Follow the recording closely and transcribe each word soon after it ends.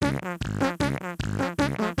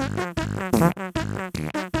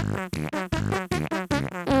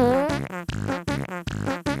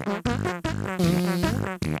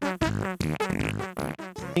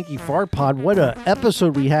Stinky Fart Pod. What a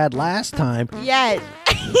episode we had last time. Yes.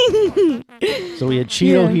 So we had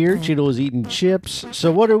Cheeto here. Cheeto was eating chips.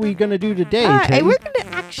 So what are we gonna do today, Teddy? We're gonna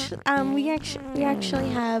we actually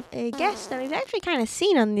have a guest that we've actually kind of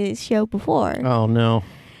seen on this show before. Oh no,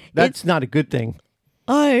 that's not a good thing.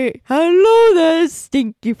 Hello there,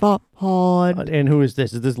 Stinky Fart Pod. And who is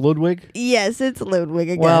this? Is this Ludwig? Yes, it's Ludwig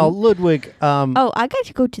again. Well, Ludwig. Oh, I got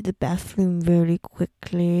to go to the bathroom very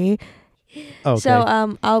quickly. Okay.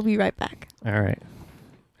 So I'll be right back. All right.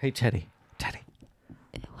 Hey, Teddy.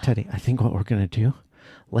 I think what we're going to do,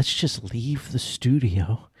 let's just leave the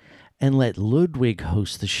studio and let Ludwig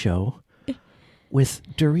host the show with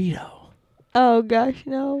Dorito. Oh, gosh,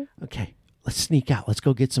 no. Okay, let's sneak out. Let's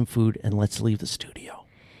go get some food and let's leave the studio.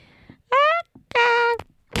 I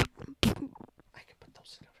can put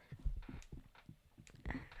those in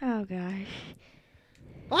over. Oh, gosh.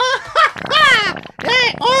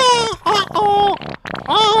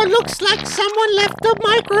 Oh, looks like someone left the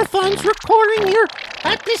microphones recording here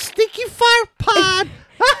at the Stinky Fart Pod.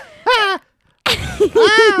 Ow.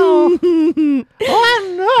 Oh,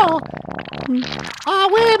 no.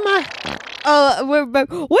 Where am I? We're back.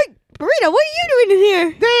 Wait, Burrito, what are you doing in here?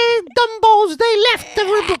 The Dumbos, they left the...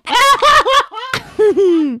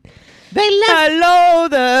 They left... Hello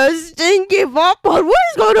there, Stinky Fart Pod. What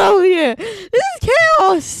is going on here? This is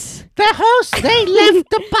chaos. The hosts, they left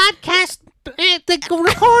the podcast the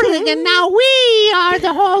recording, and now we are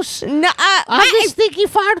the hosts of the Stinky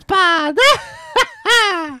Fart Pod.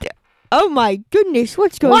 Oh my goodness,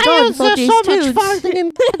 what's going on? Why is there so much farting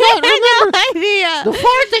in... I have no idea. The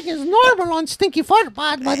farting is normal on Stinky Fart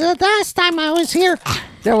Pod, but the last time I was here,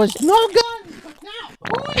 there was no guns. But now...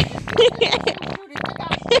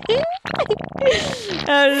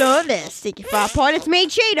 Hello there, Stinky Fart Pod. It's me,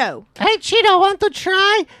 Cheeto. Hey, Cheeto, want to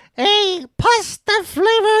try a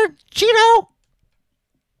pasta-flavored Cheeto?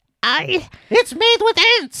 It's made with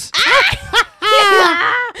ants.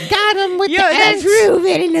 Got him with the ants. That's real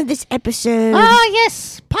villain of this episode. Oh,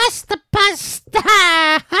 yes. Pasta.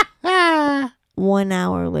 1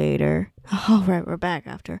 hour later. All right, we're back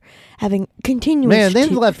after having continuous... Man,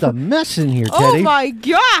 they've left a mess in here, Teddy. Oh, my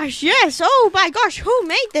gosh, yes. Oh, my gosh, who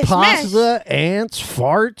made this mess? Pasta, ants,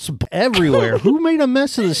 farts, everywhere. Who made a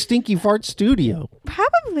mess of the Stinky Fart studio?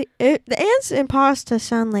 Probably. The ants and pasta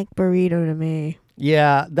sound like burrito to me.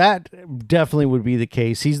 Yeah, that definitely would be the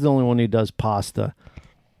case. He's the only one who does pasta.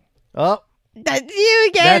 Oh. That's you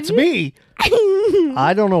again. That's me.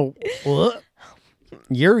 I don't know. What?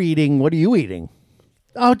 You're eating. What are you eating?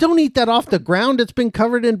 Oh, don't eat that off the ground. It's been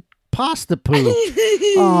covered in pasta poo.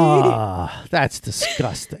 That's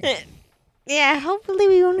disgusting. Yeah, hopefully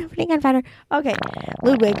we won't have any gunfire. Okay,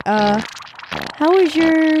 Ludwig, how was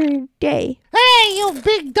your day? Hey, you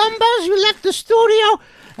big dumbos, you left the studio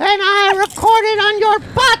and I recorded on your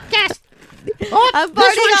podcast. Oh, I'm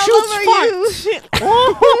this one shoots farts.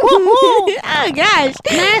 Oh, gosh.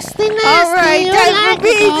 Nasty. All right, you time like for me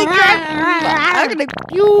it. to grab... I'm gonna...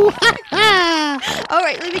 You. All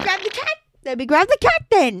right, let me grab the cat. Let me grab the cat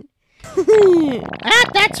then.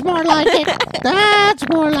 That's more like it. That's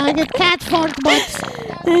more like it. Cat fart butts.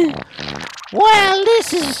 Well,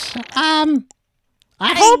 this is,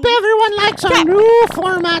 I hope everyone likes our new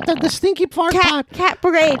format of the Stinky Fart Pod. Cat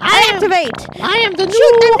Parade, activate. I am the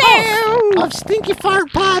new host of Stinky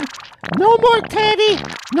Fart Pod. No more Teddy,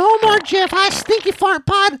 no more Jeff. I Stinky Fart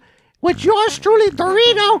Pod with yours truly,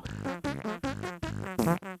 Dorito.